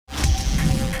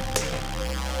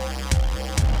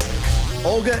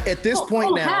Olga, at this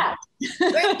point now, hat.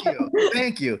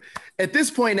 thank you. At this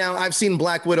point now, I've seen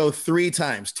Black Widow 3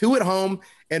 times, 2 at home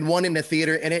and 1 in the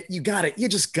theater. And you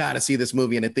just gotta see this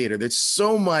movie in a theater. There's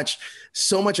so much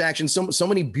action, so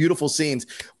many beautiful scenes.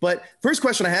 But first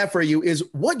question I have for you is,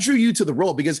 what drew you to the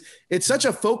role? Because it's such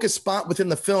a focused spot within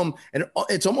the film, and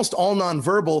it's almost all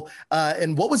nonverbal.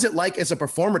 And what was it like as a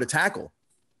performer to tackle?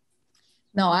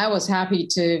 No, I was happy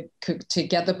to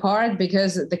get the part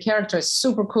because the character is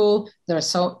super cool. There's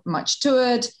so much to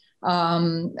it,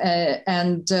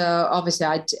 and obviously,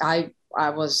 I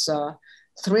was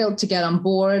thrilled to get on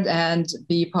board and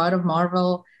be part of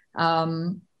Marvel.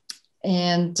 And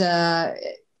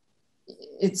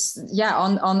it's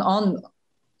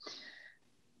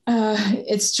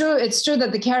it's true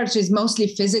that the character is mostly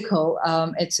physical.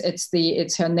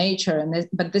 It's her nature,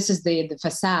 but this is the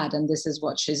facade, and this is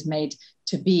what she's made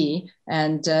to be.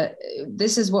 And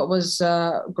this is what was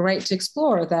great to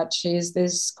explore, that she's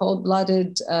this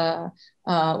cold-blooded,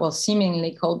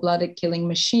 seemingly cold-blooded killing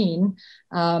machine.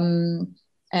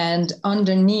 And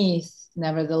underneath,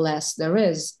 nevertheless, there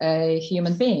is a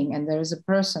human being, and there is a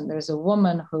person, there's a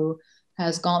woman who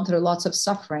has gone through lots of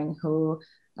suffering, who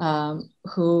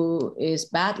is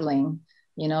battling,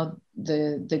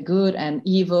 the good and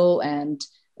evil, and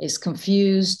is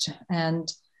confused,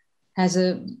 and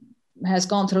has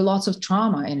gone through lots of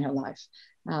trauma in her life.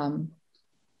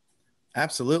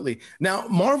 Absolutely. Now,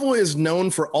 Marvel is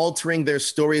known for altering their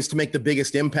stories to make the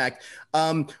biggest impact.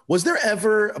 Was there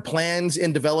ever plans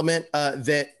in development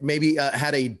that maybe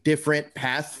had a different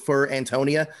path for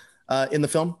Antonia in the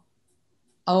film?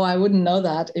 Oh, I wouldn't know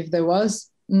that if there was.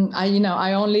 I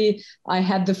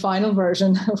had the final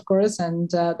version, of course, and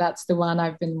that's the one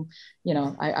I've been,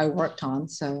 I worked on.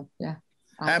 So yeah.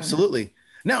 Absolutely.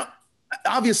 Now,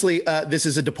 obviously, this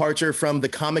is a departure from the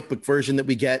comic book version that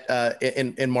we get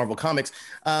in Marvel Comics.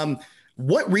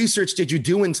 What research did you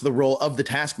do into the role of the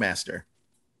Taskmaster?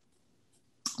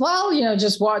 Well,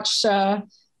 just watch some,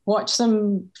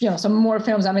 some more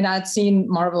films. I mean, I'd seen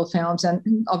Marvel films, and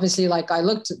obviously, like I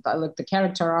looked the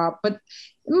character up, but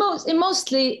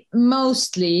mostly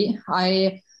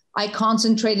I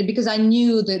concentrated because I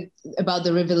knew that about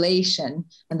the revelation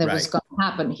and that was going to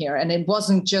happen here. And it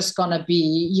wasn't just going to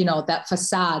be, that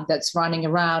facade that's running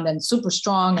around and super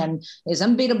strong and is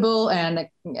unbeatable and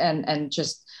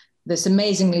just this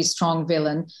amazingly strong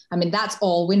villain. I mean, that's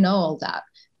all we know, all that.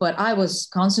 But I was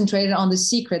concentrated on the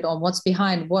secret, on what's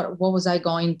behind, what was I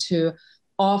going to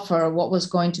offer, what was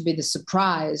going to be the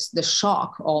surprise, the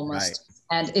shock almost. Right.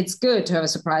 And it's good to have a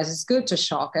surprise. It's good to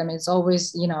shock. I mean, it's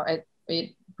always,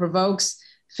 it provokes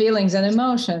feelings and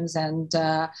emotions. And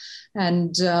I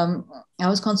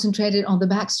was concentrated on the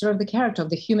backstory of the character, of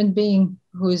the human being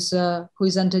who's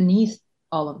underneath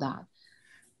all of that.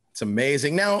 It's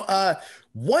amazing. Now,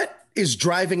 what is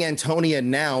driving Antonia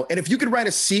now? And if you could write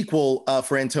a sequel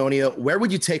for Antonia, where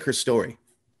would you take her story?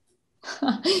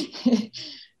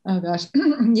 Oh gosh,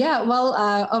 yeah. Well,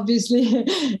 obviously,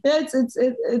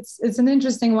 it's an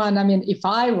interesting one. I mean, if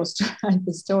I was to write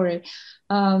the story,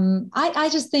 I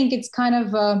just think it's kind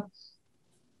of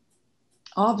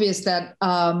obvious that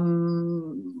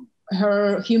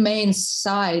her humane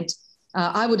side.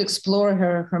 I would explore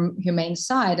her humane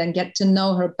side and get to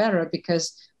know her better,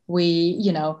 because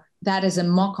that is a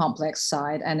more complex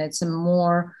side, and it's a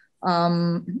more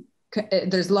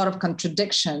there's a lot of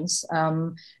contradictions,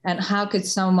 and how could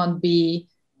someone be,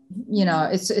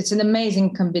 it's an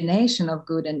amazing combination of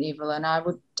good and evil, and I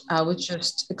would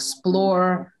just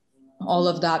explore all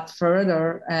of that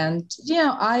further. And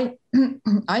I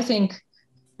think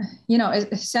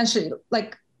essentially,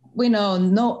 like, we know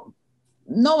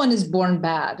no one is born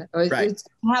bad. Right. It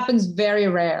happens very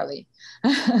rarely,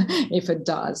 if it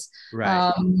does.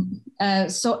 Right.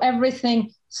 So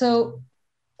everything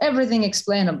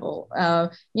explainable.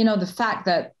 The fact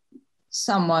that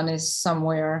someone is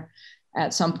somewhere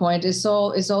at some point is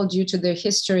all due to their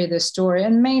history, their story,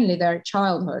 and mainly their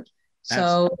childhood.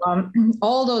 So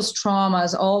all those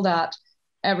traumas, all that,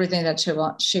 everything that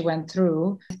she went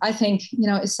through. I think,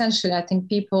 essentially, I think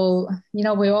people,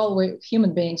 we're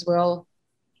human beings. We all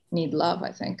need love.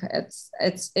 I think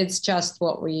it's just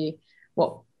what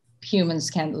humans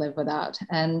can't live without.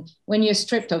 And when you're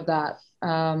stripped of that,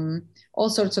 all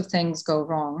sorts of things go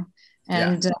wrong.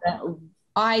 And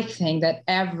I think that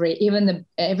even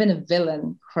a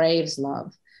villain craves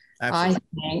love.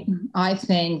 Absolutely. I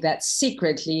think that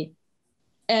secretly,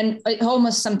 and it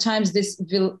almost sometimes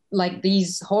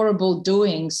these horrible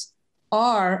doings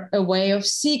are a way of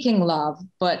seeking love,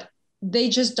 but they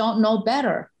just don't know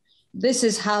better. this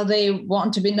is how they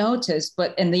want to be noticed,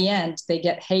 but in the end they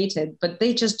get hated, but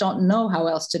they just don't know how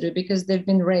else to do because they've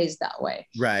been raised that way.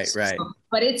 Right.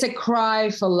 But it's a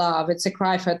cry for love, it's a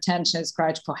cry for attention, it's a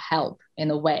cry for help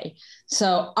in a way.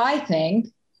 So I think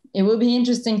it will be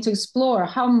interesting to explore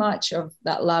how much of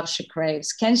that love she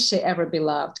craves. Can she ever be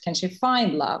loved? Can she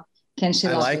find love? Can she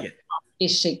love like it?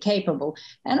 Is she capable?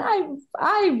 And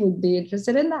I would be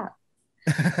interested in that.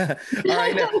 All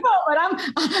right, now, but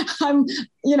I'm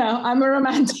a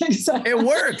romantic. So. It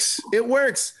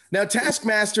works. Now,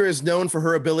 Taskmaster is known for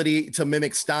her ability to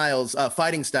mimic styles,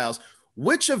 fighting styles.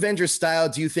 Which Avenger style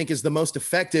do you think is the most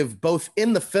effective, both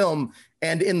in the film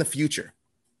and in the future?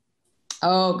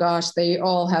 Oh gosh, they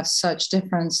all have such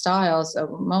different styles.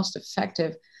 Most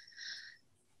effective.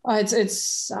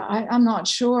 I'm not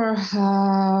sure.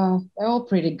 They're all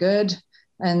pretty good,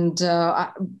 and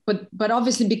but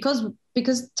obviously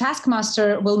because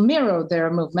Taskmaster will mirror their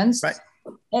movements. Right.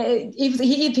 If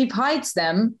he fights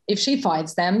them, if she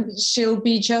fights them, she'll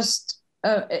be just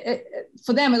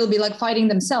for them. It'll be like fighting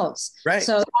themselves. Right.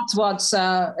 So that's what's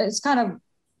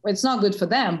it's not good for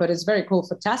them, but it's very cool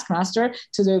for Taskmaster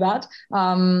to do that.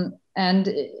 And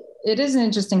it is an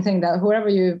interesting thing that whoever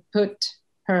you put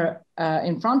her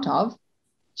in front of,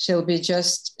 she'll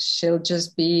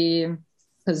just be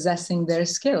possessing their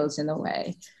skills in a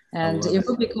way. And it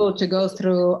would be cool to go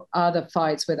through other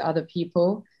fights with other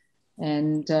people.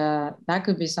 And that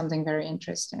could be something very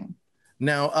interesting.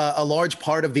 Now, a large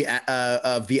part of the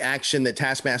action that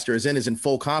Taskmaster is in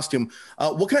full costume.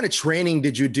 What kind of training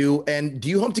did you do? And do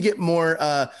you hope to get more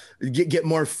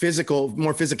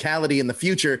physicality in the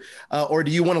future? Or do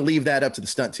you want to leave that up to the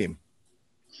stunt team?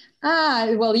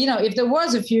 Well, if there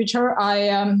was a future,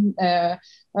 I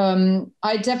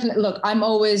definitely look. I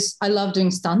love doing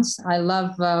stunts. I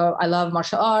love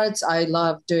martial arts. I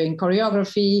love doing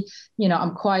choreography.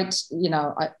 I'm quite,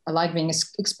 I like being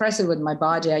expressive with my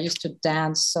body. I used to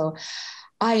dance, so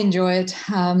I enjoy it.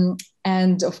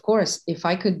 And of course, if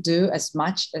I could do as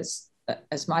much of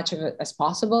it as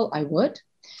possible, I would.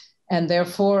 And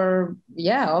therefore,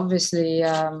 yeah, obviously.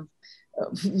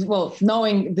 Well,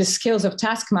 knowing the skills of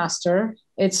Taskmaster,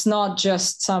 it's not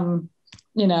just some,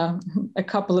 a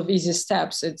couple of easy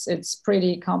steps. It's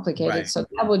pretty complicated. Right. So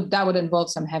that would involve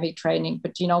some heavy training.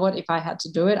 But you know what? If I had to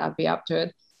do it, I'd be up to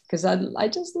it because I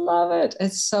just love it.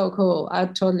 It's so cool.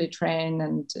 I'd totally train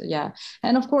and yeah.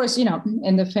 And of course,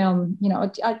 in the film,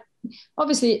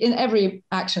 obviously in every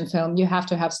action film you have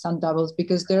to have stunt doubles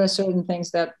because there are certain things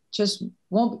that just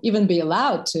won't even be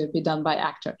allowed to be done by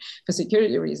actor for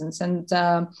security reasons.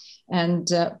 But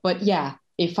yeah,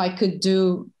 if I could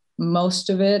do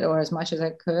most of it or as much as I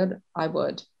could, I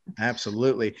would.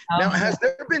 Absolutely. Now, has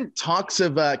there been talks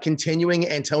of continuing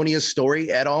Antonia's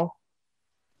story at all?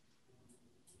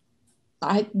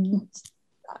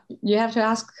 You have to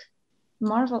ask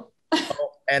Marvel.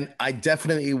 And I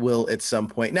definitely will at some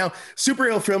point. Now,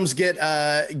 superhero films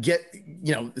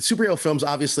superhero films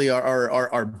obviously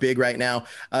are big right now.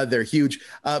 They're huge.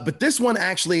 But this one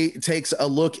actually takes a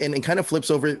look and kind of flips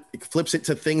it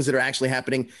to things that are actually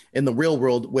happening in the real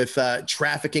world with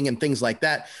trafficking and things like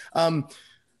that.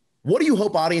 What do you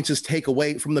hope audiences take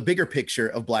away from the bigger picture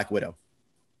of Black Widow?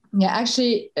 Yeah,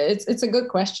 actually, it's a good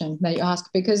question that you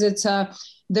ask because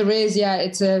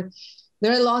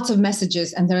there are lots of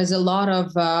messages and there is a lot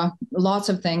of lots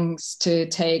of things to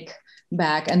take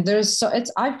back. And I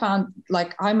found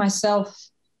like I myself,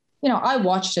 I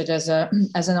watched it as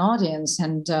an audience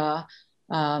and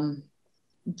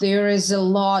there is a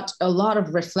lot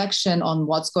of reflection on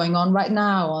what's going on right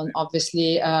now on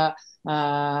obviously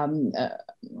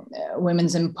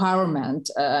women's empowerment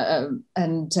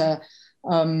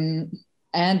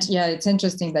and yeah, it's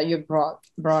interesting that you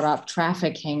brought up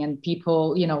trafficking and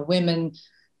people, women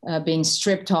being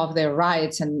stripped of their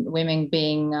rights and women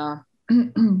being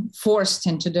forced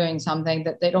into doing something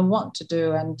that they don't want to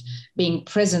do and being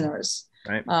prisoners.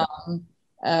 Right.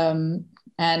 And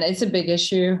it's a big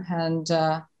issue, and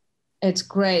it's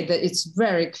great that it's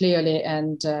very clearly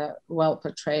and well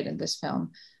portrayed in this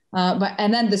film.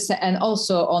 And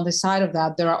also on the side of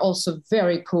that, there are also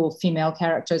very cool female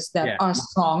characters that are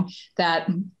strong, that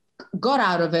got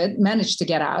out of it, managed to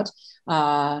get out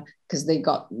because they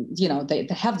got, they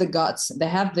have the guts, they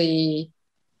have the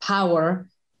power,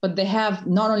 but they have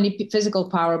not only physical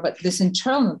power, but this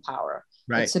internal power.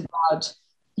 Right. It's about,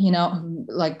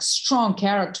 like strong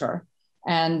character.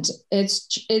 And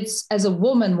it's as a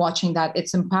woman watching that,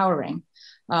 it's empowering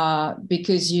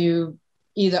because you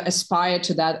either aspire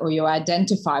to that or you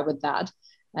identify with that,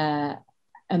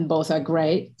 and both are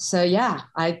great. So yeah,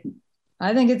 I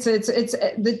think it's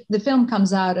the film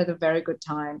comes out at a very good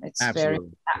time. It's Absolutely.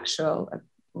 Very actual,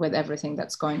 with everything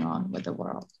that's going on with the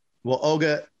world. Well,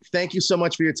 Olga, thank you so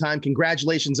much for your time.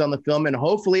 Congratulations on the film. And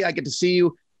hopefully I get to see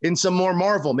you in some more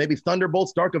Marvel, maybe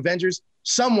Thunderbolts, Dark Avengers,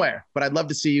 somewhere. But I'd love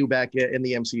to see you back in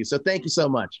the MCU. So thank you so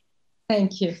much.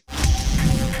 Thank you.